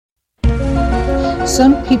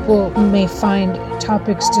Some people may find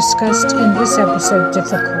topics discussed in this episode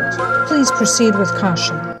difficult. Please proceed with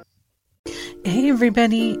caution. Hey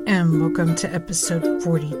everybody, and welcome to episode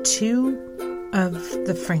 42 of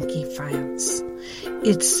the Frankie Files.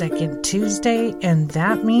 It's Second Tuesday, and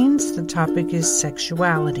that means the topic is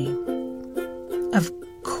sexuality. Of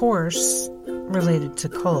course, related to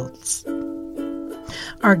cults.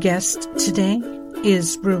 Our guest today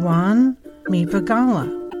is Ruwan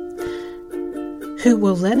Meepagala, who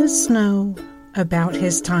will let us know about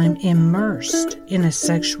his time immersed in a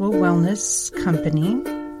sexual wellness company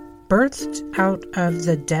birthed out of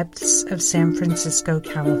the depths of San Francisco,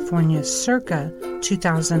 California, circa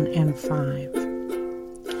 2005.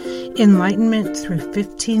 Enlightenment through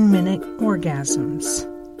 15-minute orgasms.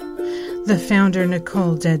 The founder,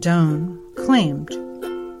 Nicole Dedone, claimed,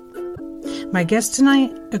 "My guests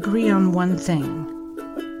tonight agree on one thing.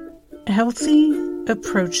 Healthy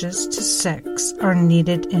approaches to sex are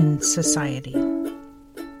needed in society."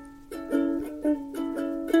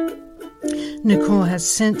 Nicole has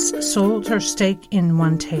since sold her stake in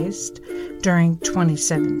One Taste during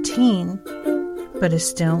 2017, but is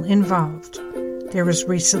still involved. There was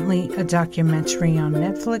recently a documentary on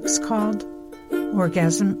Netflix called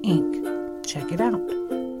Orgasm, Inc. Check it out.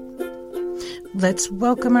 Let's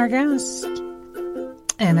welcome our guest,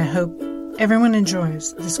 and I hope everyone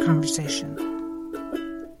enjoys this conversation.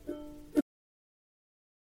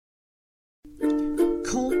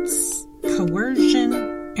 Cults, coercion,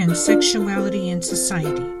 and sexuality in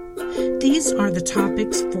society. These are the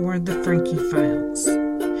topics for the Frankie Files.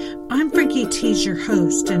 I'm Frankie Tees, your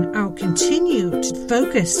host, and I'll continue to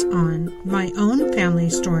focus on my own family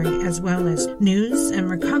story as well as news and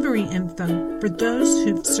recovery info for those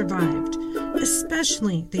who've survived,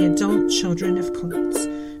 especially the adult children of cults.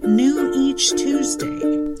 New each Tuesday.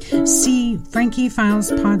 See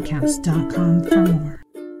FrankieFilesPodcast.com for more.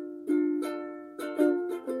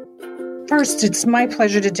 First, it's my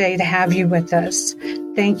pleasure today to have you with us.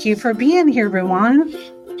 Thank you for being here, Ruwan.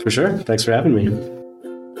 For sure. Thanks for having me.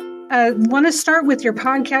 I want to start with your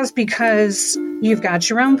podcast because you've got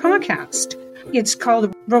your own podcast. It's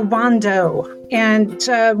called Rwando. And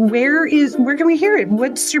where can we hear it?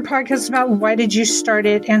 What's your podcast about? Why did you start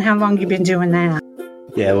it? And how long have you been doing that?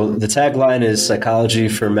 Yeah, well, the tagline is psychology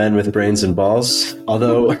for men with brains and balls,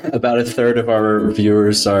 although about a third of our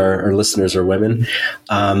viewers or listeners are women.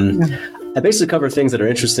 I basically cover things that are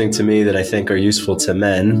interesting to me that I think are useful to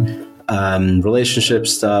men. Relationship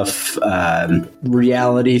stuff,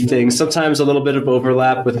 reality things, sometimes a little bit of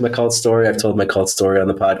overlap with my cult story. I've told my cult story on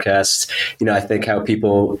the podcast. I think how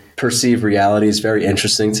people perceive reality is very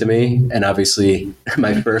interesting to me. And obviously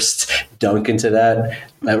my first dunk into that,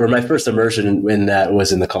 or my first immersion in that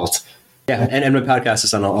was in the cult. Yeah. And my podcast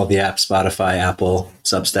is on all the apps, Spotify, Apple,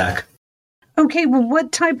 Substack. Okay, well,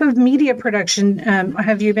 what type of media production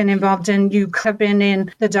have you been involved in? You have been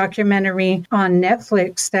in the documentary on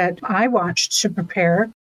Netflix that I watched to prepare,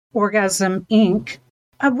 Orgasm, Inc.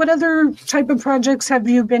 What other type of projects have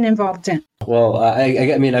you been involved in? Well,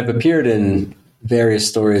 I mean, I've appeared in various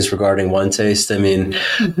stories regarding One Taste. I mean,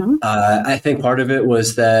 I think part of it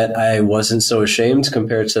was that I wasn't so ashamed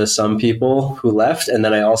compared to some people who left. And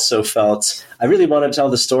then I also felt I really want to tell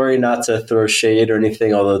the story, not to throw shade or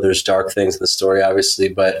anything, although there's dark things in the story, obviously.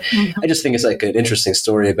 But I just think it's like an interesting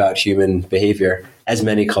story about human behavior, as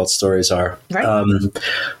many cult stories are. Right.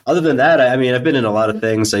 Other than that, I mean, I've been in a lot of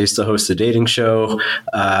things. I used to host a dating show.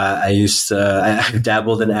 I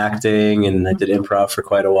dabbled in acting, and I did improv for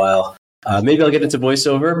quite a while. Maybe I'll get into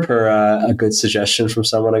voiceover per a good suggestion from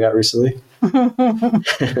someone I got recently.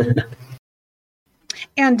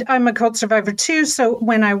 And I'm a cult survivor too. So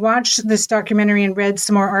when I watched this documentary and read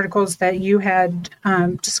some more articles that you had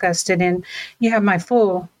discussed it in, you have my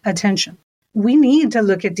full attention. We need to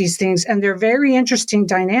look at these things, and they're very interesting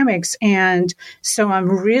dynamics. And so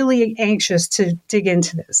I'm really anxious to dig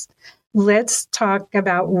into this. Let's talk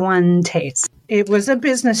about One Taste. It was a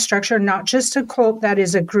business structure, not just a cult that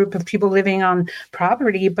is a group of people living on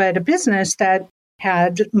property, but a business that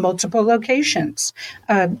had multiple locations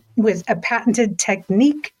with a patented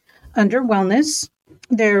technique under wellness.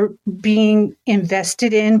 They're being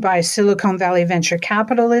invested in by Silicon Valley venture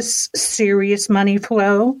capitalists, serious money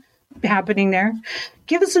flow happening there.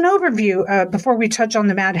 Give us an overview before we touch on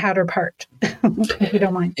the Mad Hatter part, if you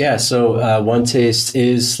don't mind. Yeah, so One Taste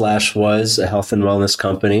was a health and wellness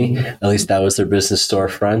company. At least that was their business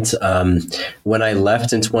storefront. When I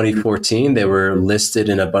left in 2014, they were listed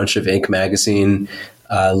in a bunch of Inc. magazine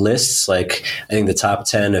lists, like I think the top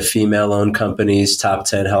 10 of female-owned companies, top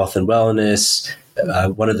 10 health and wellness,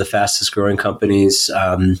 one of the fastest growing companies.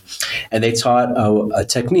 And they taught a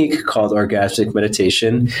technique called orgasmic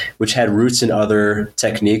meditation, which had roots in other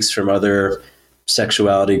techniques from other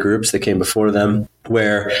sexuality groups that came before them,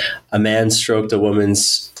 where a man stroked a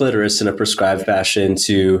woman's clitoris in a prescribed fashion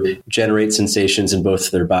to generate sensations in both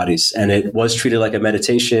of their bodies. And it was treated like a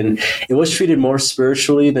meditation. It was treated more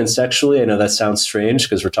spiritually than sexually. I know that sounds strange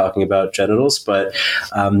because we're talking about genitals, but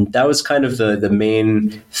that was kind of the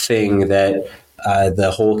main thing that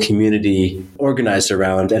the whole community organized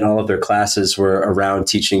around, and all of their classes were around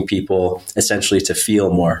teaching people essentially to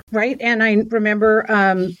feel more. Right. And I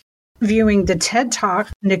remember viewing the TED Talk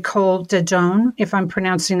Nicole Dadone, if I'm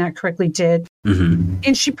pronouncing that correctly, did. Mm-hmm.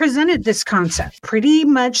 And she presented this concept pretty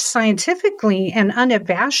much scientifically and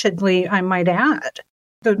unabashedly, I might add.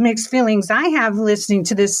 The mixed feelings I have listening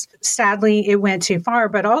to this, sadly, it went too far,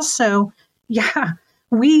 but also,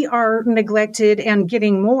 we are neglected and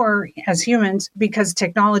getting more as humans because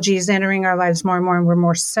technology is entering our lives more and more, and we're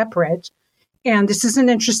more separate. And this is an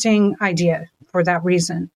interesting idea for that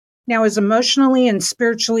reason. Now, as emotionally and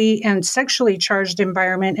spiritually and sexually charged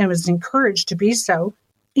environment, and was encouraged to be so,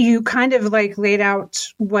 you kind of like laid out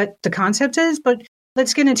what the concept is, but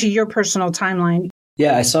let's get into your personal timeline.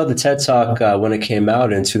 Yeah, I saw the TED Talk when it came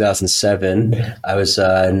out in 2007. I was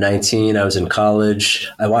 19. I was in college.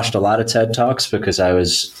 I watched a lot of TED Talks because I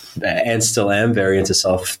was, and still am, very into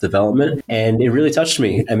self-development. And it really touched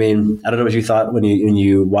me. I mean, I don't know what you thought when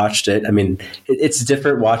you watched it. I mean, it's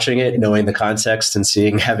different watching it, knowing the context and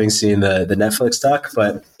having seen the Netflix doc,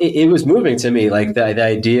 but it was moving to me. Like the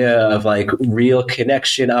idea of like real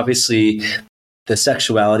connection, obviously. The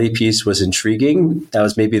sexuality piece was intriguing. That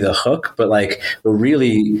was maybe the hook, but like that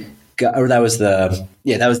was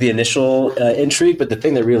the initial intrigue. But the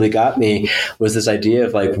thing that really got me was this idea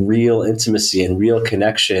of like real intimacy and real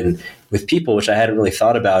connection with people, which I hadn't really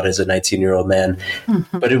thought about as a 19-year-old man.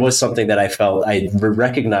 Mm-hmm. But it was something that I felt I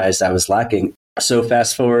recognized I was lacking. So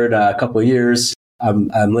fast forward a couple of years, I'm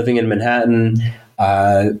living in Manhattan.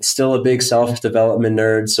 Still a big self-development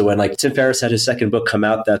nerd. So when like Tim Ferriss had his second book come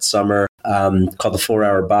out that summer called The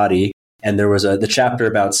 4-Hour Body, and there was the chapter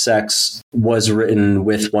about sex was written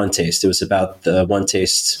with One Taste. It was about the One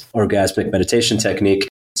Taste orgasmic meditation technique.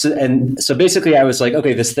 So basically I was like,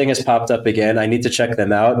 okay, this thing has popped up again. I need to check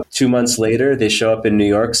them out. 2 months later, they show up in New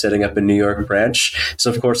York, setting up a New York branch.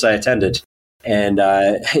 So of course I attended. And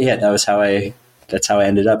that's how I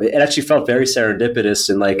ended up. It actually felt very serendipitous,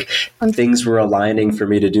 and like things were aligning for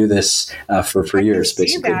me to do this for years,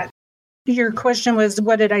 basically. That. Your question was,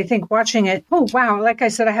 what did I think watching it? Oh, wow. Like I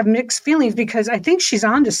said, I have mixed feelings because I think she's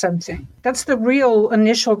onto something. That's the real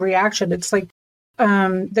initial reaction. It's like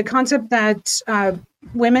the concept that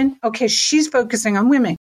women, okay, she's focusing on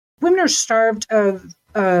women. Women are starved of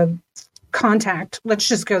contact. Let's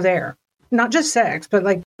just go there. Not just sex, but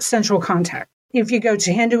like sensual contact. If you go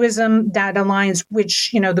to Hinduism, that aligns,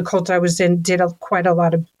 which, the cult I was in did quite a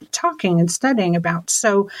lot of talking and studying about.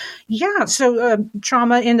 So,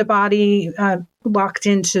 trauma in the body, locked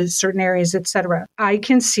into certain areas, etc. I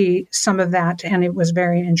can see some of that, and it was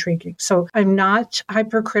very intriguing. So I'm not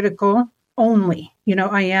hypercritical only.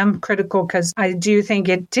 I am critical because I do think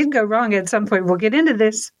it did go wrong at some point. We'll get into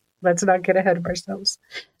this. Let's not get ahead of ourselves.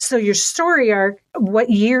 So your story arc, what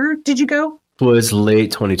year did you go? Was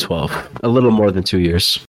late 2012, a little more than 2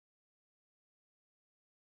 years.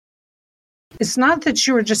 It's not that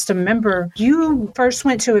you were just a member. You first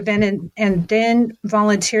went to an event and then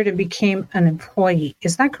volunteered and became an employee.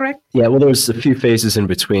 Is that correct? Yeah, well, there was a few phases in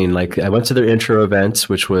between. Like I went to their intro event,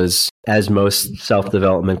 which was, as most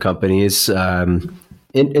self-development companies,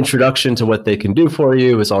 introduction to what they can do for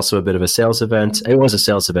you. It was also a bit of a sales event. It was a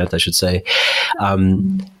sales event, I should say.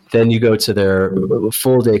 Then you go to their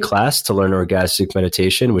full day class to learn orgasmic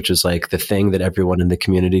meditation, which is like the thing that everyone in the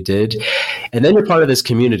community did. And then you're part of this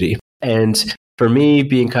community. And for me,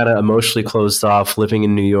 being kind of emotionally closed off, living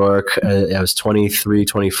in New York, I was 23,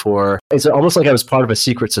 24. It's almost like I was part of a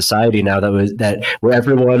secret society now where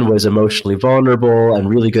everyone was emotionally vulnerable and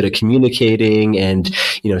really good at communicating and,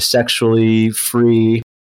 sexually free.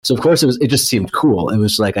 So of course it just seemed cool. It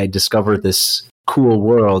was like I discovered this cool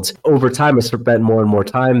world. Over time, I spent more and more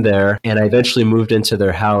time there, and I eventually moved into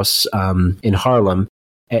their house in Harlem.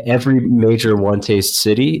 Every major One Taste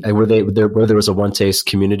city, where there was a One Taste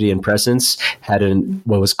community and presence, had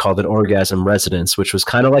what was called an orgasm residence, which was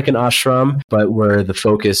kind of like an ashram, but where the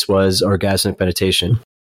focus was orgasmic meditation.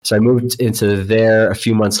 So I moved into there a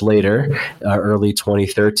few months later, early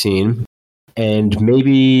 2013. And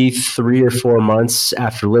maybe 3 or 4 months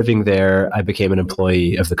after living there, I became an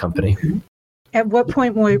employee of the company. At what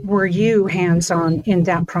point were you hands-on in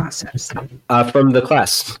that process? From the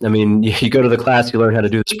class. I mean, you go to the class, you learn how to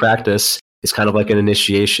do this practice. It's kind of like an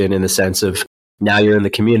initiation in the sense of now you're in the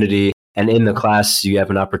community, and in the class, you have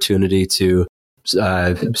an opportunity to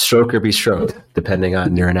stroke or be stroked, depending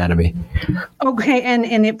on your anatomy. Okay,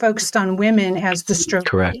 and it focused on women as the stroke.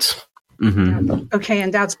 Correct. Mm-hmm. Okay,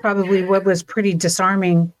 and that's probably what was pretty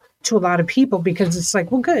disarming to a lot of people, because it's like,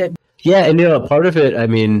 well, good. Yeah, and part of it, I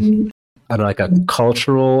mean, on like a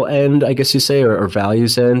cultural end, I guess you say, or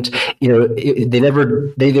values end, they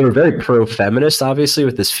were very pro-feminist, obviously,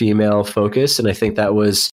 with this female focus, and I think that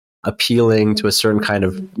was appealing to a certain kind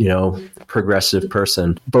of, progressive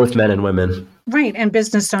person, both men and women. Right, and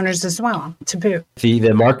business owners as well, to boot.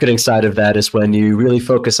 The marketing side of that is when you really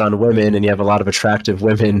focus on women and you have a lot of attractive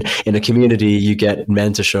women in a community, you get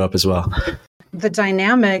men to show up as well. The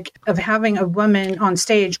dynamic of having a woman on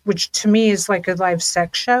stage, which to me is like a live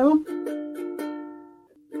sex show.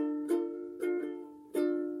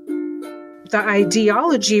 The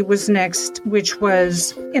ideology was next, which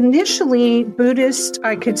was initially Buddhist.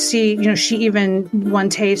 I could see, she even, one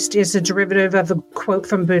taste is a derivative of a quote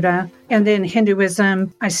from Buddha. And then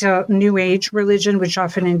Hinduism, I saw New Age religion, which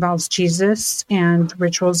often involves Jesus and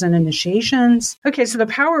rituals and initiations. Okay, so the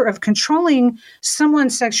power of controlling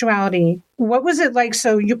someone's sexuality. What was it like?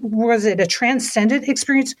 So was it a transcendent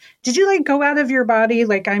experience? Did you go out of your body?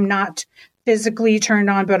 I'm not physically turned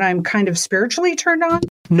on, but I'm kind of spiritually turned on?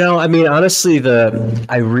 No, I mean, honestly,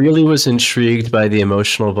 I really was intrigued by the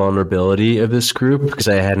emotional vulnerability of this group because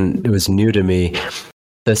it was new to me.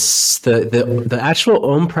 The actual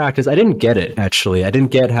Om practice, I didn't get it, actually. I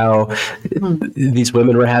didn't get how these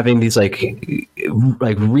women were having these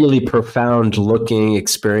really profound looking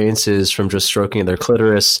experiences from just stroking their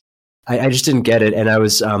clitoris. I just didn't get it. And I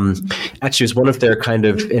was, actually, it was one of their kind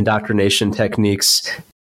of indoctrination techniques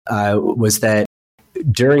was that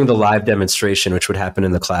during the live demonstration, which would happen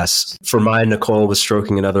in the class, for mine, Nicole was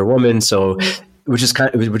stroking another woman. So, which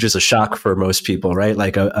is a shock for most people, right?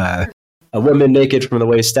 Like a woman naked from the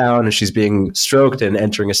waist down, and she's being stroked and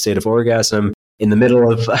entering a state of orgasm in the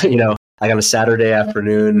middle of, on a Saturday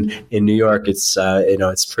afternoon in New York. It's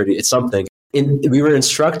something. We were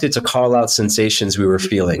instructed to call out sensations we were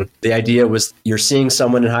feeling. The idea was you're seeing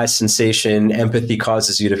someone in high sensation, empathy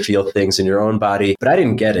causes you to feel things in your own body, but I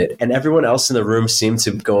didn't get it. And everyone else in the room seemed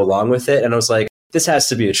to go along with it. And I was like, this has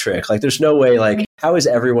to be a trick. There's no way, how is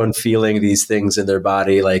everyone feeling these things in their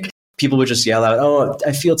body? People would just yell out, oh,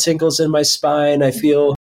 I feel tingles in my spine. I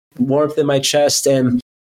feel warmth in my chest. And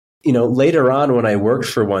later on when I worked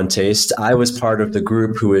for One Taste, I was part of the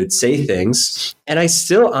group who would say things. And I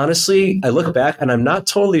still, honestly, I look back and I'm not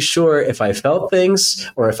totally sure if I felt things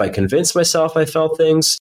or if I convinced myself I felt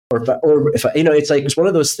things or if I, it's one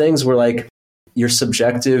of those things where your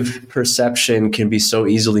subjective perception can be so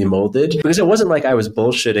easily molded, because it wasn't like I was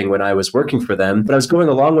bullshitting when I was working for them, but I was going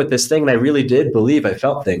along with this thing and I really did believe I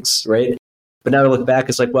felt things, right? But now I look back,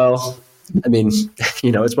 it's well, I mean,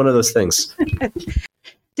 it's one of those things.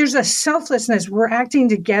 There's a selflessness. We're acting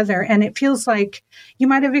together, and it feels like you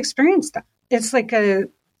might have experienced that. It's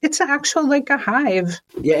it's actual a hive.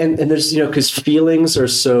 Yeah, and there's because feelings are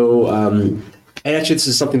so. And actually, this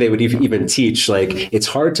is something they would even teach. It's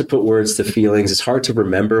hard to put words to feelings. It's hard to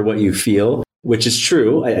remember what you feel, which is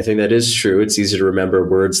true. I think that is true. It's easier to remember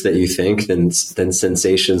words that you think than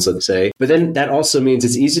sensations, let's say. But then that also means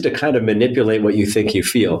it's easy to kind of manipulate what you think you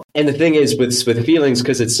feel. And the thing is with feelings,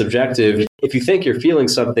 because it's subjective, if you think you're feeling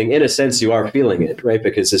something, in a sense, you are feeling it, right?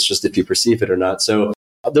 Because it's just if you perceive it or not. So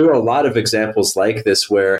there were a lot of examples like this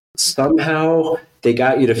where somehow they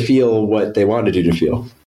got you to feel what they wanted you to feel.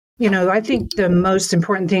 I think the most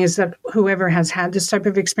important thing is that whoever has had this type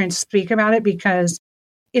of experience speak about it, because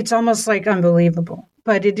it's almost unbelievable.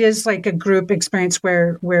 But it is a group experience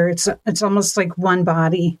where it's almost like one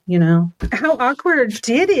body, How awkward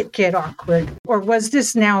did it get awkward? Or was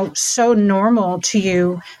this now so normal to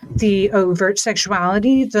you, the overt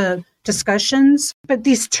sexuality, the discussions? But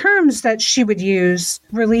these terms that she would use,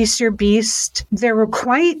 release your beast, they were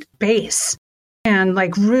quite base and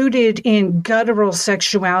rooted in guttural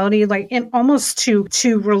sexuality, and almost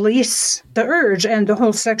to release the urge and the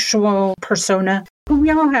whole sexual persona. We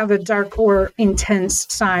all have a dark or intense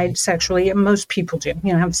side sexually, and most people do,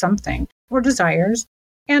 have something or desires.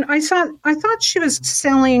 And I thought she was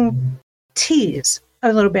selling tease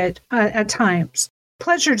a little bit at times.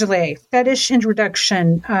 Pleasure delay, fetish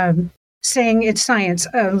introduction, saying it's science,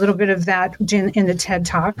 a little bit of that in the TED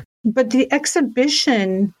Talk. But the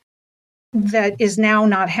exhibition that is now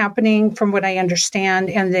not happening, from what I understand,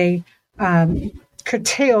 and they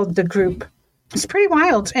curtailed the group. It's pretty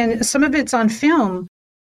wild, and some of it's on film.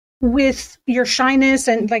 with your shyness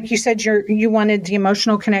and like you said, you wanted the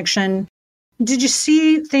emotional connection. Did you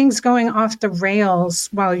see things going off the rails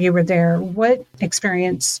while you were there? What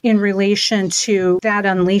experience in relation to that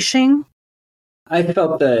unleashing? I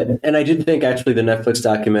felt that, and I did think actually the Netflix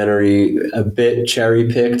documentary a bit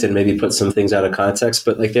cherry picked and maybe put some things out of context,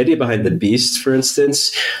 but like the idea behind the beast, for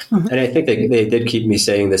instance, and I think they did keep me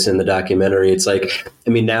saying this in the documentary. It's like, I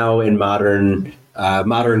mean, now in modern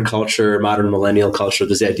culture, modern millennial culture,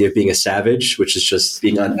 there's the idea of being a savage, which is just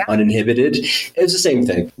being uninhibited. It's the same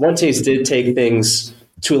thing. One Taste did take things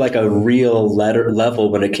to like a real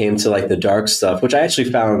level when it came to like the dark stuff, which I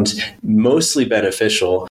actually found mostly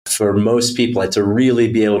beneficial for most people, like to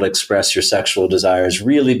really be able to express your sexual desires,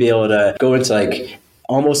 really be able to go into like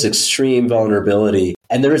almost extreme vulnerability.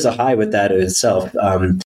 And there is a high with that in itself.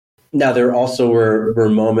 Now, there also were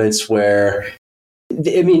moments where,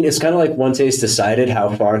 I mean, it's kind of like One Taste decided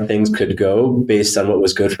how far things could go based on what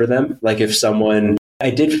was good for them. Like if someone, I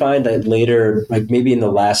did find that later, like maybe in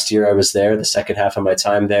the last year I was there, the second half of my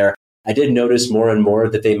time there, I did notice more and more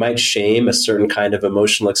that they might shame a certain kind of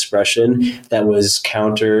emotional expression that was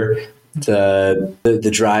counter the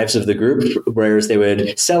drives of the group, whereas they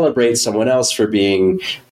would celebrate someone else for being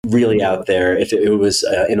really out there if it was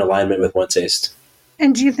in alignment with One Taste.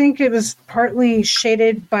 And do you think it was partly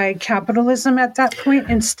shaded by capitalism at that point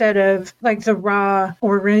instead of like the raw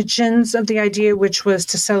origins of the idea, which was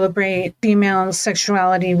to celebrate female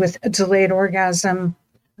sexuality with a delayed orgasm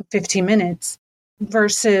of 15 minutes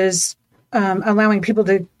versus allowing people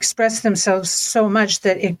to express themselves so much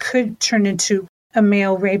that it could turn into a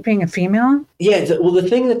male raping a female? Yeah, well, the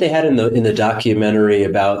thing that they had in the documentary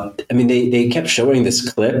about, I mean, they kept showing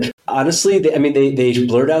this clip. Honestly, they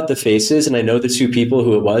blurred out the faces, and I know the two people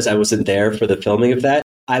who it was. I wasn't there for the filming of that.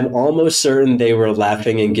 I'm almost certain they were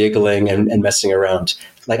laughing and giggling and messing around.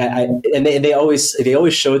 Like they always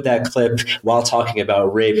showed that clip while talking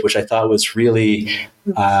about rape, which I thought was really,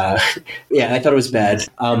 I thought it was bad.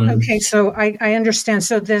 Okay, so I understand.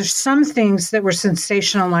 So there's some things that were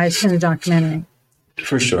sensationalized in the documentary.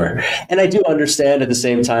 For sure. And I do understand at the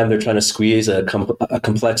same time they're trying to squeeze a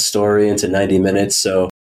complex story into 90 minutes. So,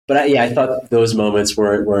 but I thought those moments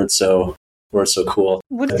weren't so cool.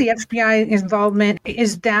 With the FBI involvement,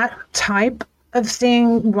 is that type of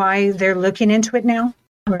thing why they're looking into it now?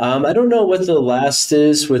 I don't know what the last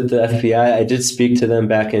is with the FBI. I did speak to them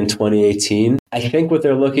back in 2018. I think what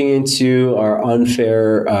they're looking into are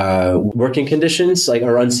unfair working conditions, like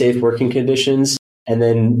or unsafe working conditions. And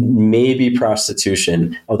then maybe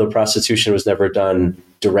prostitution, although prostitution was never done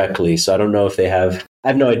directly. So I don't know if I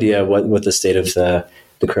have no idea what the state of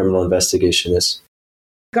the criminal investigation is.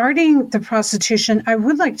 Regarding the prostitution, I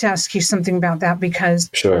would like to ask you something about that because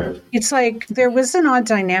sure. It's like there was an odd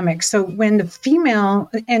dynamic. So when the female,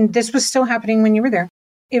 and this was still happening when you were there,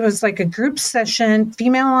 it was like a group session,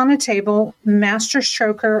 female on a table, master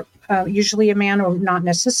stroker, usually a man or not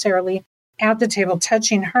necessarily, at the table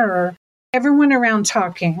touching her. Everyone around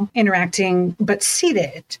talking, interacting, but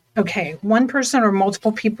seated. Okay, one person or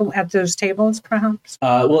multiple people at those tables, perhaps?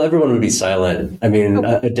 Well, everyone would be silent. I mean,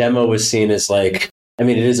 a demo was seen as like, I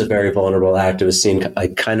mean, it is a very vulnerable act. It was seen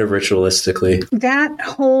like kind of ritualistically. That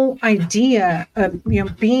whole idea of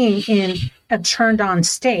being in a turned-on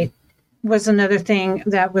state was another thing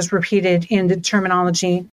that was repeated in the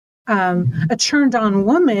terminology. A turned-on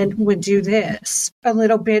woman would do this, a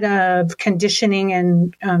little bit of conditioning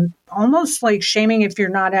and almost like shaming if you're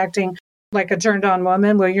not acting like a turned-on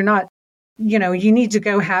woman, where you're not, you need to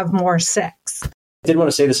go have more sex. I did want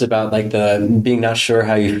to say this about like the being not sure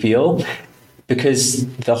how you feel, because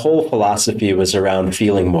the whole philosophy was around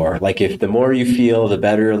feeling more. Like if the more you feel, the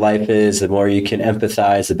better your life is, the more you can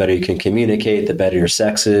empathize, the better you can communicate, the better your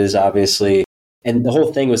sex is, obviously. And the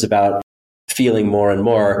whole thing was about feeling more and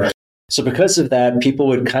more. So because of that, people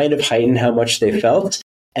would kind of heighten how much they felt.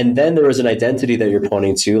 And then there was an identity that you're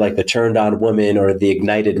pointing to, like the turned on woman or the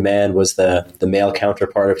ignited man was the male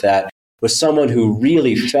counterpart of that, was someone who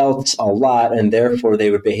really felt a lot and therefore they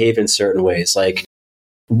would behave in certain ways. Like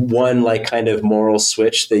one like kind of moral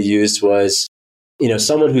switch they used was,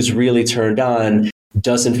 someone who's really turned on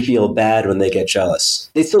doesn't feel bad when they get jealous.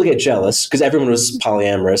 They still get jealous because everyone was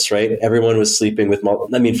polyamorous, right? Everyone was sleeping with,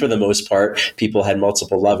 for the most part, people had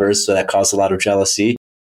multiple lovers, so that caused a lot of jealousy.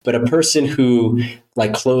 But a person who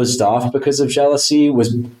like closed off because of jealousy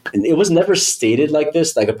it was never stated like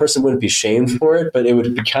this. Like a person wouldn't be shamed for it, but it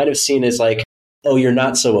would be kind of seen as like, oh, you're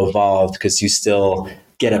not so evolved because you still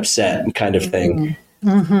get upset kind of thing.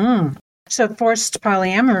 Mm-hmm. So forced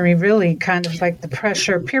polyamory really kind of like the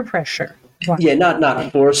pressure, peer pressure. Wow. Yeah,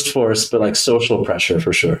 not forced, but like social pressure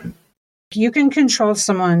for sure. You can control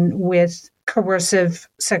someone with coercive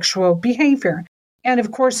sexual behavior. And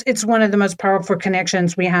of course, it's one of the most powerful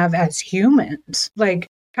connections we have as humans. Like,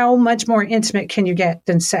 how much more intimate can you get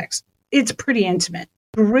than sex? It's pretty intimate.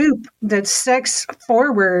 Group that's sex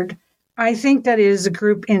forward, I think that is a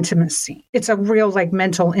group intimacy. It's a real like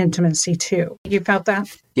mental intimacy too. You felt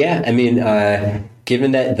that? Yeah. I mean,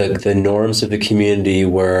 given that the norms of the community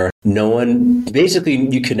were no one, basically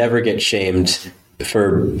you could never get shamed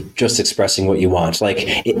for just expressing what you want. Like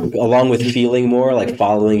along with feeling more, like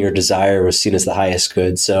following your desire was seen as the highest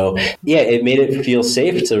good. So yeah, it made it feel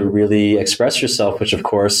safe to really express yourself, which of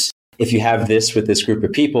course, if you have this with this group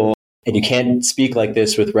of people and you can't speak like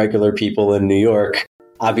this with regular people in New York,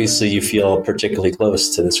 obviously you feel particularly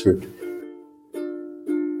close to this group.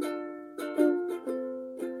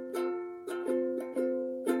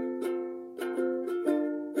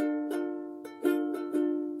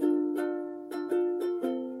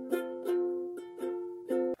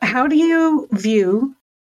 How do you view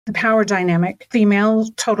the power dynamic, female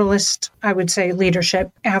totalist, I would say,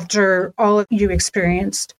 leadership after all of you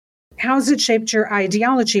experienced? How has it shaped your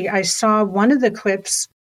ideology? I saw one of the clips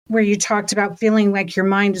where you talked about feeling like your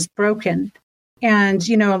mind is broken. And,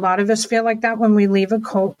 you know, a lot of us feel like that when we leave a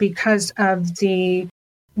cult because of the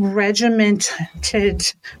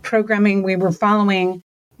regimented programming we were following.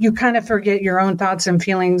 You kind of forget your own thoughts and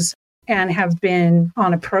feelings and have been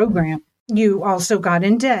on a program. You also got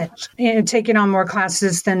in debt and taking on more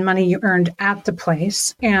classes than money you earned at the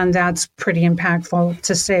place. And that's pretty impactful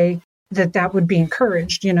to say that that would be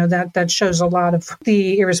encouraged. You know, that shows a lot of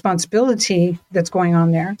the irresponsibility that's going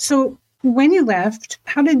on there. So when you left,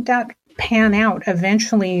 how did that pan out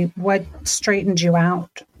eventually? What straightened you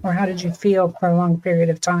out? Or how did you feel for a long period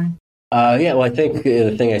of time? Yeah, well, I think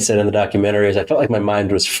the thing I said in the documentary is I felt like my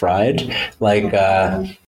mind was fried. Like,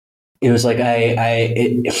 it was like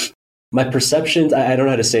my perceptions, I don't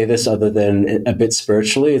know how to say this other than a bit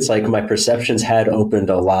spiritually. It's like my perceptions had opened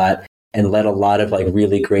a lot and let a lot of like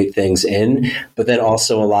really great things in, but then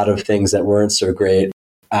also a lot of things that weren't so great.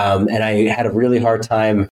 And I had a really hard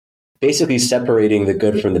time basically separating the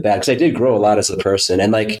good from the bad, because I did grow a lot as a person.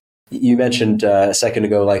 And like you mentioned a second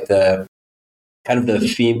ago, like the kind of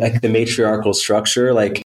the matriarchal structure,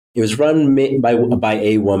 like it was run by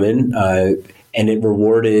a woman, and it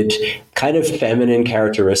rewarded kind of feminine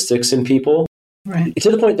characteristics in people. Right. To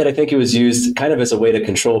the point that I think it was used kind of as a way to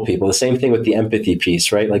control people. The same thing with the empathy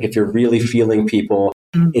piece, right? Like if you're really feeling people,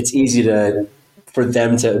 it's easy for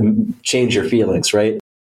them to change your feelings, right?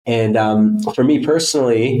 And for me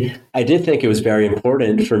personally, I did think it was very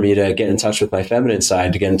important for me to get in touch with my feminine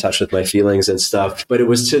side, to get in touch with my feelings and stuff. But it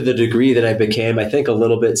was to the degree that I became, I think, a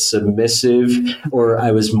little bit submissive, or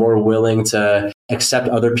I was more willing to accept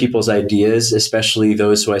other people's ideas, especially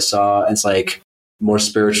those who I saw as like more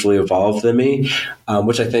spiritually evolved than me,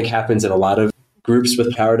 which I think happens in a lot of groups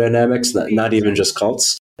with power dynamics, not even just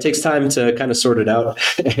cults. It takes time to kind of sort it out.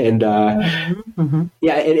 And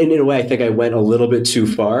yeah, and in a way, I think I went a little bit too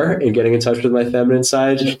far in getting in touch with my feminine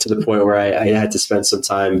side, to the point where I had to spend some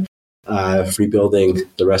time rebuilding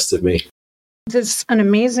the rest of me. There's an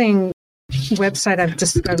amazing website I've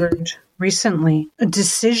discovered recently,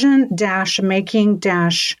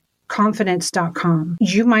 decision-making-confidence.com.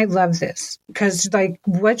 You might love this, because like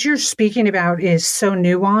what you're speaking about is so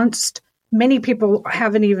nuanced. Many people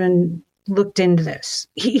haven't even looked into this.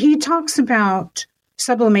 He talks about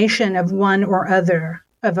sublimation of one or other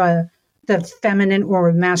of the feminine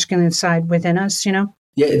or masculine side within us, you know?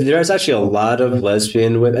 Yeah, there's actually a lot of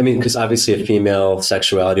lesbian women. I mean, because obviously a female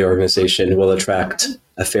sexuality organization will attract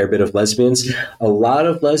a fair bit of lesbians. A lot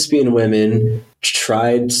of lesbian women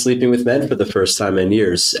tried sleeping with men for the first time in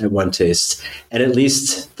years at one taste. And at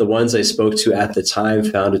least the ones I spoke to at the time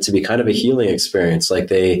found it to be kind of a healing experience. Like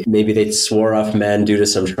they swore off men due to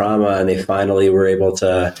some trauma, and they finally were able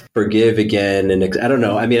to forgive again. And I don't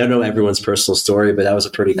know. I mean, I don't know everyone's personal story, but that was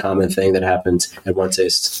a pretty common thing that happened at one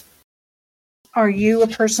taste. Are you a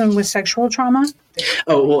person with sexual trauma?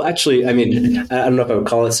 Oh, well, actually, I mean, I don't know if I would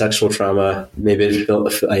call it sexual trauma. Maybe,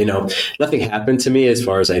 nothing happened to me as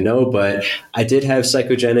far as I know, but I did have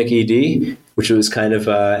psychogenic ED, which was kind of,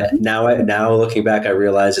 now looking back, I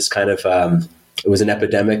realize it's kind of, it was an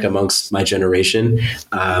epidemic amongst my generation.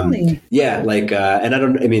 Really? Yeah,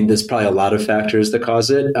 and there's probably a lot of factors that cause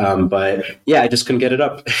it. But yeah, I just couldn't get it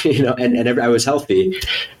up, and I was healthy.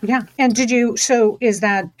 Yeah. And is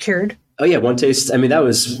that cured? Oh yeah, One Taste. I mean, that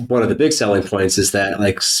was one of the big selling points, is that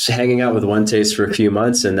like hanging out with One Taste for a few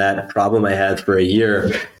months, and that problem I had for a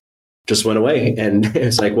year just went away. And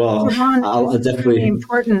it's like, well, Ruwan, I'll definitely. Really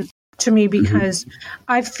important to me, because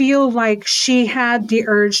I feel like she had the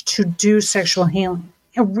urge to do sexual healing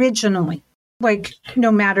originally. like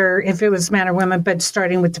no matter if it was man or woman, but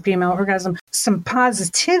starting with the female orgasm, some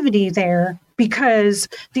positivity there, because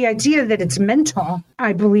the idea that it's mental,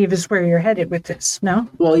 I believe, is where you're headed with this, no?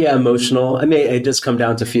 Well, yeah, emotional. I mean, it does come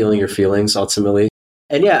down to feeling your feelings ultimately.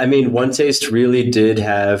 And yeah, I mean, One Taste really did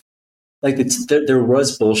have, like, there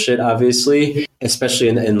was bullshit, obviously, especially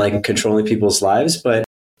in like controlling people's lives, but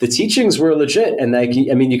the teachings were legit. And like,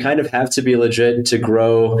 I mean, you kind of have to be legit to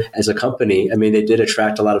grow as a company. I mean, they did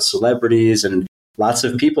attract a lot of celebrities and lots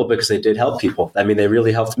of people because they did help people. I mean, they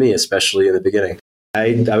really helped me, especially in the beginning.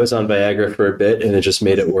 I was on Viagra for a bit and it just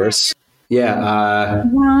made it worse. Yeah.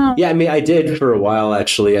 Yeah, I mean, I did for a while,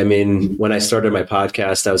 actually. I mean, when I started my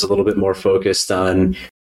podcast, I was a little bit more focused on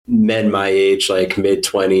men my age, like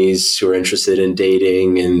mid-20s, who are interested in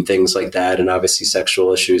dating and things like that, and obviously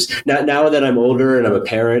sexual issues. Now that I'm older and I'm a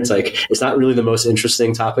parent, like, it's not really the most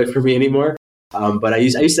interesting topic for me anymore. But I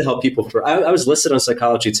used to help people I was listed on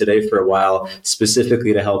Psychology Today for a while,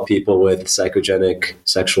 specifically to help people with psychogenic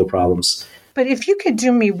sexual problems. But if you could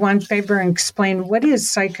do me one favor and explain, what is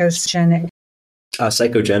psychogenic?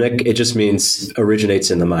 Psychogenic, it just means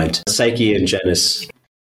originates in the mind. Psyche and genus.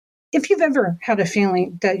 If you've ever had a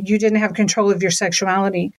feeling that you didn't have control of your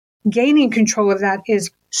sexuality, gaining control of that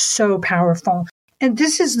is so powerful. And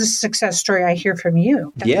this is the success story I hear from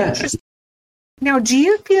you. That's interesting. Now, do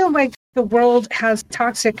you feel like the world has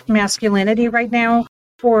toxic masculinity right now?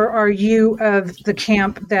 Or are you of the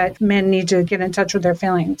camp that men need to get in touch with their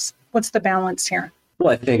feelings? What's the balance here?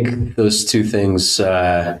 Well, I think those two things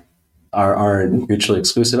aren't mutually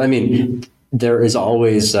exclusive. I mean, there is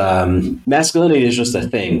always masculinity is just a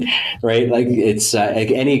thing, right? Like, it's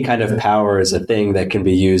like any kind of power is a thing that can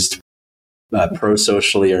be used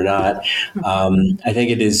pro-socially or not. I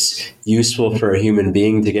think it is useful for a human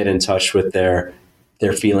being to get in touch with their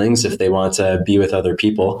feelings if they want to be with other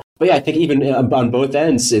people. But yeah, I think even on both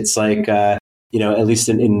ends, it's like, at least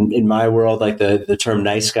in my world, like the term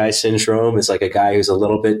nice guy syndrome is like a guy who's a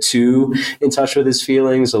little bit too in touch with his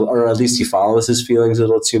feelings, or at least he follows his feelings a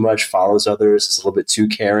little too much, follows others, is a little bit too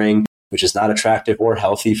caring, which is not attractive or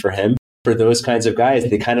healthy for him. For those kinds of guys,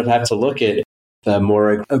 they kind of have to look at the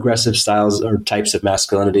more aggressive styles or types of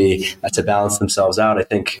masculinity to balance themselves out. I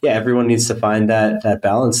think, everyone needs to find that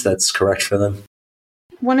balance that's correct for them.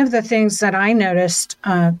 One of the things that I noticed,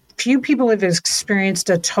 few people have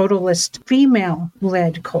experienced a totalist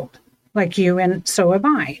female-led cult like you, and so have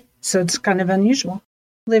I. So it's kind of unusual.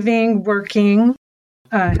 Living, working,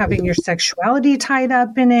 having your sexuality tied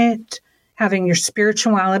up in it, having your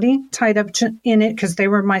spirituality tied up in it, because they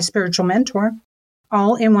were my spiritual mentor,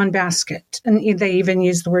 all in one basket. And they even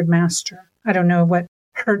used the word master. I don't know what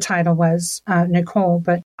her title was, Nicole,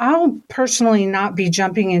 but I'll personally not be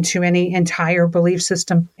jumping into any entire belief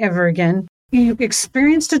system ever again. You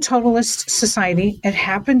experienced a totalist society. It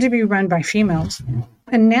happened to be run by females.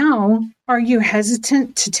 And now, are you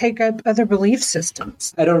hesitant to take up other belief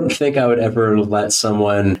systems? I don't think I would ever let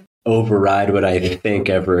someone override what I think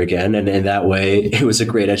ever again. And in that way, it was a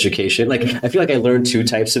great education. Like, I feel like I learned two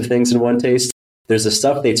types of things in One Taste. There's the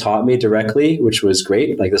stuff they taught me directly, which was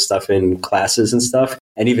great, like the stuff in classes and stuff.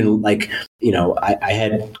 And even like, I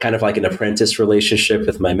had kind of like an apprentice relationship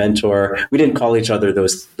with my mentor. We didn't call each other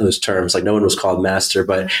those terms. Like, no one was called master,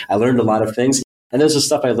 but I learned a lot of things. And there's the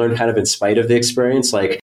stuff I learned kind of in spite of the experience.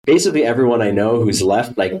 Like, basically everyone I know who's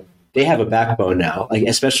left, like, they have a backbone now, like,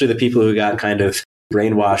 especially the people who got kind of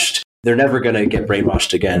brainwashed. They're never going to get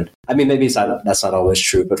brainwashed again. I mean, maybe that's not always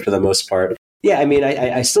true, but for the most part. Yeah, I mean,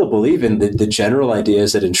 I still believe in the general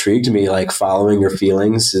ideas that intrigued me, like following your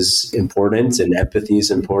feelings is important and empathy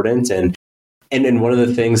is important. And one of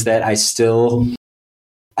the things that I still,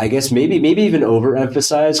 I guess maybe even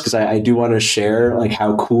overemphasize, because I do want to share like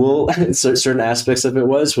how cool certain aspects of it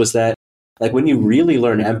was that, like, when you really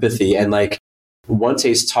learn empathy, and like One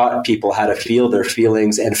Taste taught people how to feel their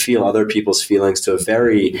feelings and feel other people's feelings to a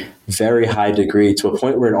very, very high degree, to a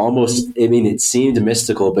point where it seemed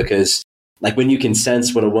mystical, because like, when you can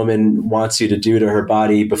sense what a woman wants you to do to her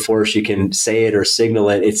body before she can say it or signal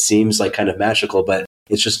it, it seems like kind of magical, but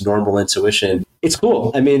it's just normal intuition. It's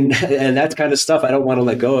cool. I mean, and that kind of stuff I don't want to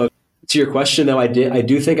let go of. To your question, though, I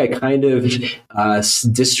do think I kind of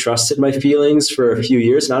distrusted my feelings for a few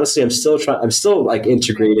years. And honestly, I'm still like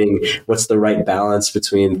integrating what's the right balance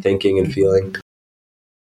between thinking and feeling.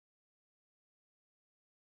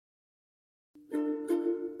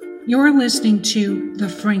 You're listening to The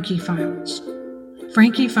Frankie Files,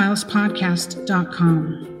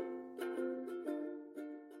 frankiefilespodcast.com.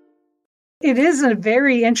 It is a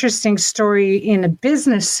very interesting story in a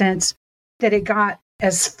business sense that it got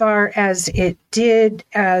as far as it did,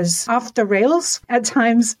 as off the rails at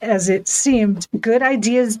times as it seemed. Good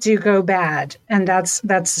ideas do go bad. And that's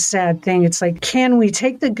the sad thing. It's like, can we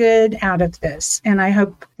take the good out of this? And I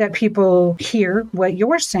hope that people hear what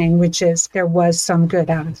you're saying, which is there was some good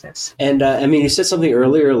out of this. And I mean, you said something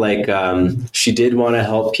earlier, like she did want to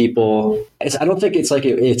help people. I don't think it's like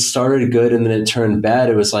it started good and then it turned bad.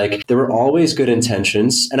 It was like there were always good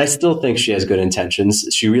intentions. And I still think she has good intentions.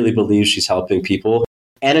 She really believes she's helping people.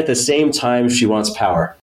 And at the same time, she wants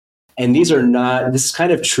power. And this is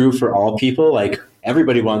kind of true for all people. Like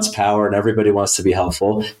everybody wants power and everybody wants to be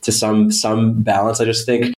helpful to some balance. I just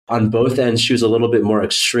think on both ends, she was a little bit more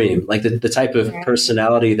extreme. Like the type of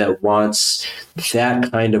personality that wants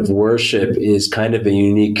that kind of worship is kind of a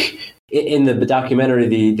unique. In the documentary,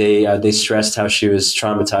 they stressed how she was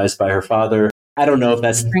traumatized by her father. I don't know if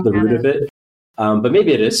that's the root of it. But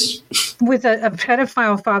maybe it is. With a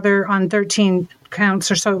pedophile father on 13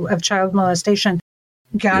 counts or so of child molestation,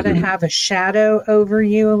 gotta have a shadow over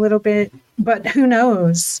you a little bit. But who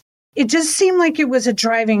knows? It just seemed like it was a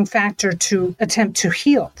driving factor to attempt to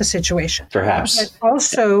heal the situation. Perhaps. But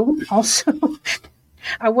also,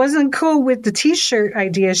 I wasn't cool with the T-shirt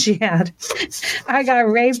idea she had. I got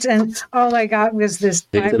raped and all I got was this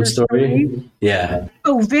victim story. Yeah.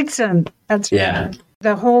 Oh, victim. That's yeah.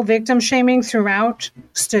 The whole victim shaming throughout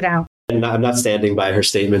stood out. And I'm not standing by her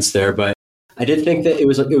statements there, but I did think that it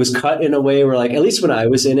was cut in a way where, like, at least when I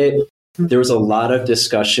was in it, there was a lot of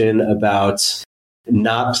discussion about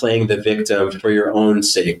not playing the victim for your own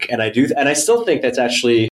sake. And I still think that's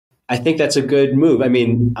actually, I think that's a good move. I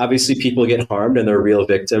mean, obviously people get harmed and they're real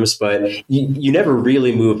victims, but you never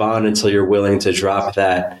really move on until you're willing to drop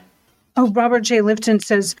that. Oh, Robert J. Lifton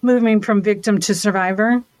says moving from victim to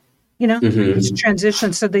survivor. It's a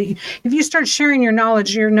transition so that if you start sharing your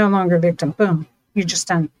knowledge, you're no longer a victim. Boom. You're just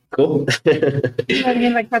done. Cool. You know what I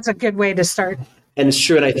mean? Like, that's a good way to start. And it's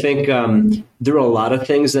true. And I think there were a lot of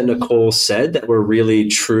things that Nicole said that were really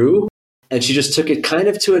true. And she just took it kind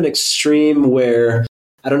of to an extreme where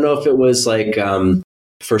I don't know if it was like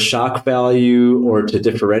for shock value or to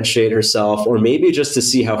differentiate herself, or maybe just to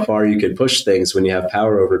see how far you could push things when you have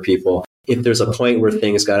power over people. If there's a point where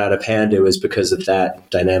things got out of hand, it was because of that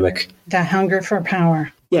dynamic. The hunger for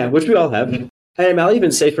power. Yeah, which we all have. And I'll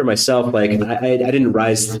even say for myself, like I didn't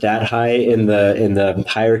rise that high in the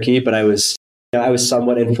hierarchy, but I was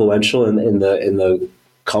somewhat influential in the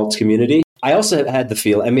cult community. I also had the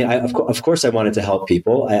feel. I mean, of course, I wanted to help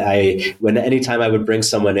people. Anytime I would bring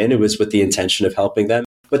someone in, it was with the intention of helping them.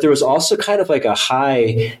 But there was also kind of like a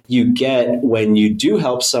high you get when you do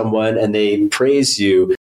help someone and they praise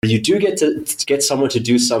you. You do get to get someone to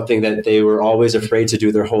do something that they were always afraid to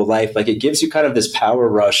do their whole life. Like it gives you kind of this power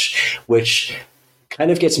rush, which kind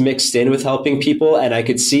of gets mixed in with helping people. And I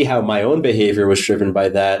could see how my own behavior was driven by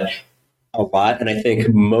that a lot. And I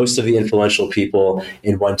think most of the influential people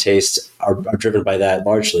in One Taste are driven by that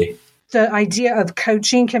largely. The idea of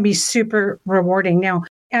coaching can be super rewarding. Now,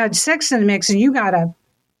 add sex in the mix and you got a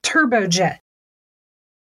turbojet.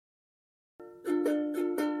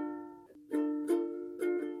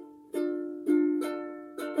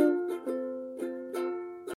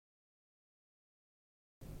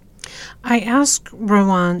 I asked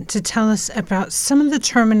Ruwan to tell us about some of the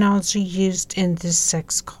terminology used in this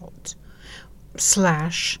sex cult /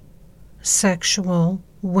 sexual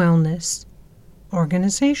wellness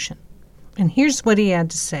organization. And here's what he had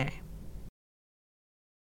to say.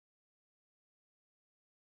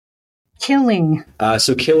 Killing.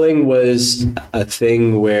 So killing was a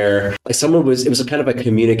thing where like it was a kind of a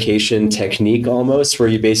communication technique almost where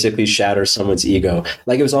you basically shatter someone's ego.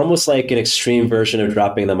 Like it was almost like an extreme version of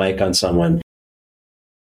dropping the mic on someone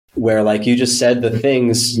where like you just said the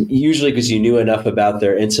things usually because you knew enough about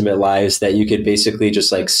their intimate lives that you could basically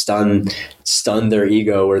just like stun their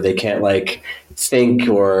ego where they can't like think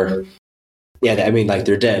or I mean like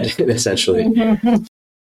they're dead essentially.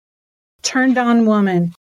 Turned on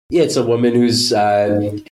woman. Yeah, it's a woman who's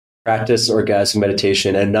practiced orgasmic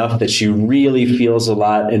meditation enough that she really feels a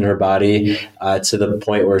lot in her body to the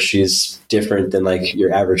point where she's different than like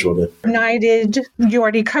your average woman. Ignited, you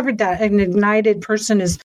already covered that. An ignited person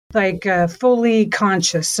is like fully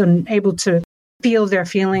conscious and able to feel their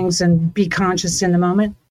feelings and be conscious in the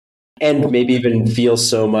moment. And maybe even feel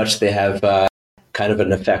so much they have kind of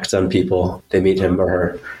an effect on people. They meet him or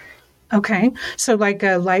her. Okay. So like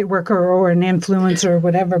a light worker or an influencer or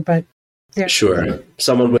whatever, but sure.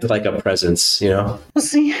 Someone with like a presence, you know? Well,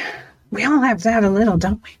 see, we all have that a little,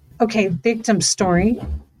 don't we? Okay. Victim story.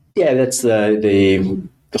 Yeah. That's the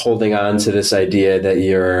holding on to this idea that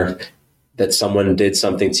that someone did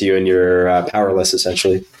something to you and you're powerless,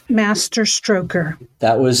 essentially. Master stroker.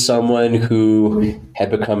 That was someone who had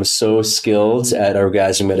become so skilled at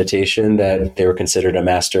orgasmic meditation that they were considered a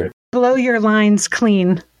master. Blow your lines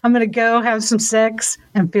clean. I'm going to go have some sex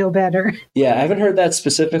and feel better. Yeah, I haven't heard that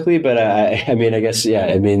specifically, but I mean, I guess, yeah,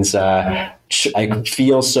 it means I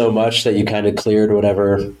feel so much that you kind of cleared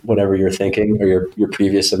whatever you're thinking or your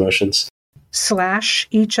previous emotions. Slash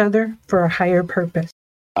each other for a higher purpose.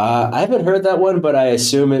 I haven't heard that one, but I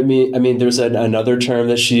assume there's another term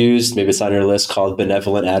that she used, maybe it's on your list, called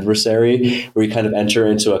benevolent adversary, where you kind of enter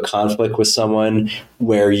into a conflict with someone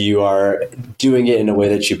where you are doing it in a way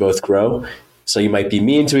that you both grow. So you might be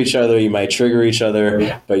mean to each other, you might trigger each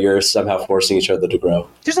other, but you're somehow forcing each other to grow.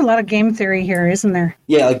 There's a lot of game theory here, isn't there?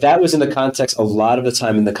 Yeah, like that was in the context, a lot of the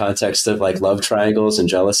time in the context of like love triangles and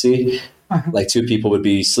jealousy. Like two people would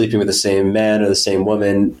be sleeping with the same man or the same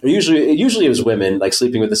woman. Or usually it was women, like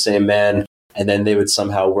sleeping with the same man, and then they would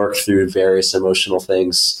somehow work through various emotional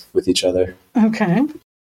things with each other. Okay.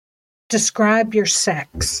 Describe your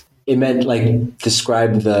sex. It meant like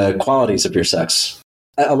describe the qualities of your sex.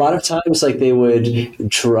 A lot of times, like they would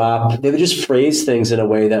just phrase things in a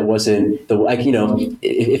way that wasn't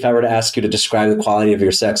if I were to ask you to describe the quality of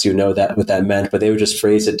your sex, you know that what that meant, but they would just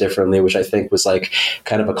phrase it differently, which I think was like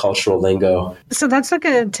kind of a cultural lingo. So that's like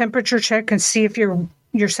a temperature check and see if you're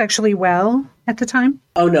sexually well at the time?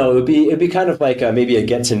 Oh no, it'd be kind of like maybe a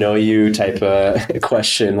get to know you type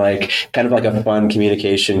question, like kind of like a fun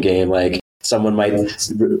communication game. Like someone might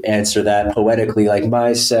answer that poetically, like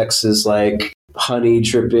my sex is like honey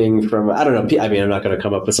dripping from, I don't know. I mean, I'm not going to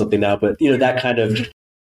come up with something now, but that kind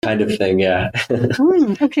of thing. Yeah.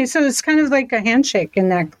 Okay. So it's kind of like a handshake in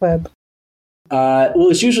that club. Well,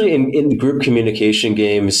 it's usually in group communication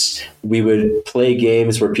games, we would play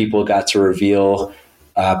games where people got to reveal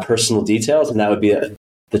personal details. And that would be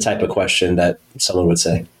the type of question that someone would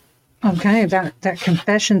say. Okay. That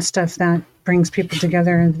confession stuff that brings people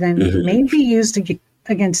together and then may be used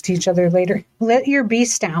against each other later. Let your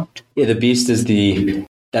beast out. Yeah, the beast is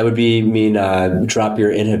that would mean drop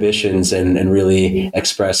your inhibitions and really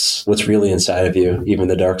express what's really inside of you, even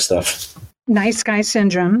the dark stuff. Nice guy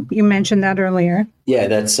syndrome. You mentioned that earlier. Yeah,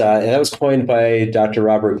 that was coined by Dr.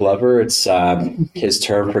 Robert Glover. It's his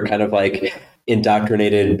term for kind of like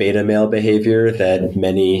indoctrinated beta male behavior that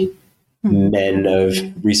many men of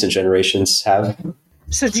recent generations have.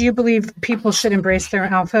 So do you believe people should embrace their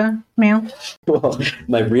alpha male? Well,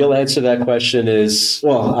 my real answer to that question is,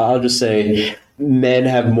 I'll just say men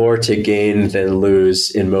have more to gain than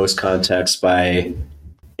lose in most contexts it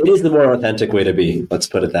is the more authentic way to be. Let's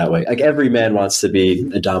put it that way. Like every man wants to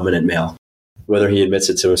be a dominant male, whether he admits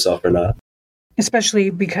it to himself or not. Especially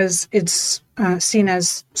because it's seen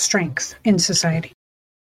as strength in society.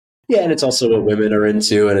 Yeah, and it's also what women are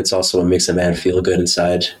into, and it's also what makes a man feel good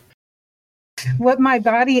inside. What my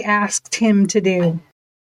body asked him to do.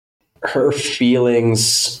 Her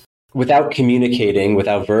feelings, without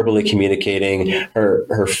verbally communicating,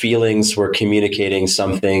 her feelings were communicating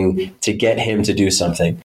something to get him to do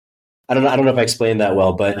something. I don't know if I explained that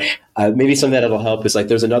well, but maybe something that'll help is like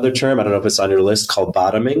there's another term, I don't know if it's on your list, called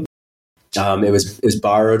bottoming. It was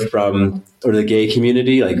borrowed from the gay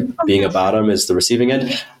community, like being a bottom is the receiving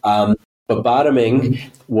end. But bottoming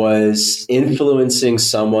was influencing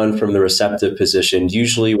someone from the receptive position,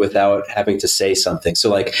 usually without having to say something. So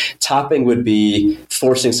like topping would be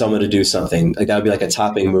forcing someone to do something. Like that would be like a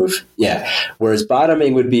topping move. Yeah. Whereas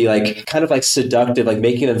bottoming would be like kind of like seductive, like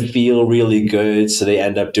making them feel really good. So they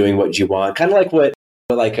end up doing what you want. Kind of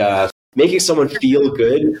like making someone feel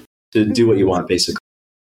good to do what you want, basically.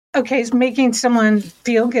 Okay. So making someone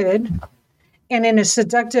feel good and in a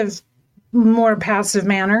seductive, more passive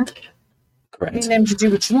manner. Correct. Getting them to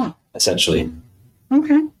do what you want. Essentially.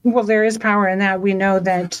 Okay. Well, there is power in that. We know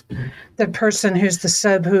that the person who's the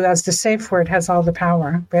sub who has the safe word has all the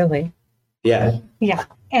power, really. Yeah. Yeah.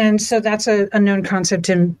 And so that's a known concept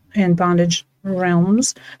in bondage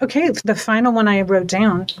realms. Okay. The final one I wrote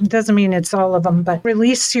down, doesn't mean it's all of them, but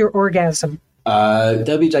release your orgasm.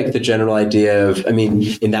 That'd be like the general idea of,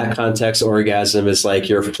 in that context, orgasm is like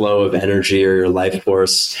your flow of energy or your life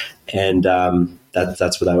force. And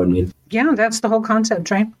that's what that would mean. Yeah, that's the whole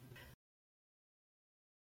concept, right?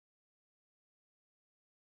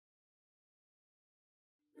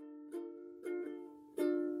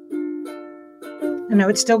 I know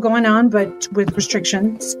it's still going on, but with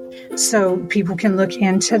restrictions. So people can look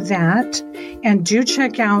into that and do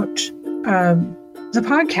check out the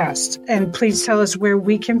podcast. And please tell us where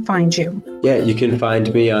we can find you. Yeah, you can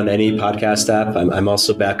find me on any podcast app. I'm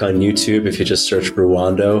also back on YouTube. If you just search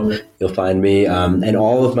Ruwando, you'll find me. And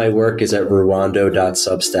all of my work is at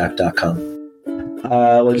ruwando.substack.com.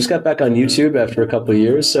 Well, I just got back on YouTube after a couple of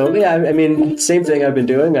years. So yeah, I mean, same thing I've been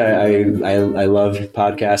doing. I love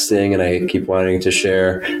podcasting, and I keep wanting to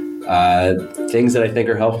share things that I think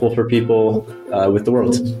are helpful for people with the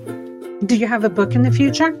world. Do you have a book in the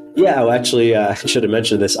future? Yeah, well, actually, I should have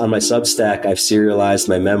mentioned this. On my Substack, I've serialized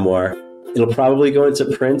my memoir. It'll probably go into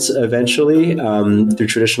print eventually through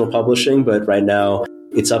traditional publishing, but right now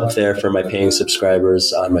it's up there for my paying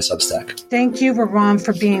subscribers on my Substack. Thank you, Ruwan,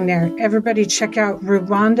 for being there. Everybody check out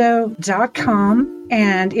ruwando.com.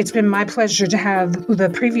 And it's been my pleasure to have the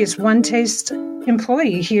previous One Taste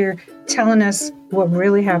employee here telling us what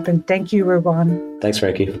really happened. Thank you, Ruwan. Thanks,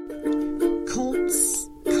 Frankie. Cults,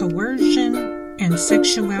 coercion, and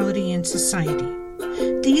sexuality in society.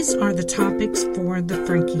 These are the topics for the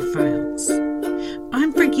Frankie Files.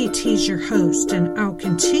 I'm Frankie Tees, your host, and I'll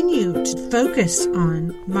continue to focus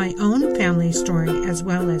on my own family story as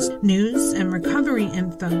well as news and recovery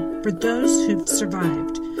info for those who've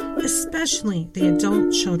survived, especially the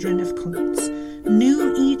adult children of cults.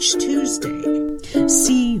 New each Tuesday.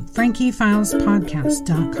 See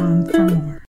FrankieFilesPodcast.com for more.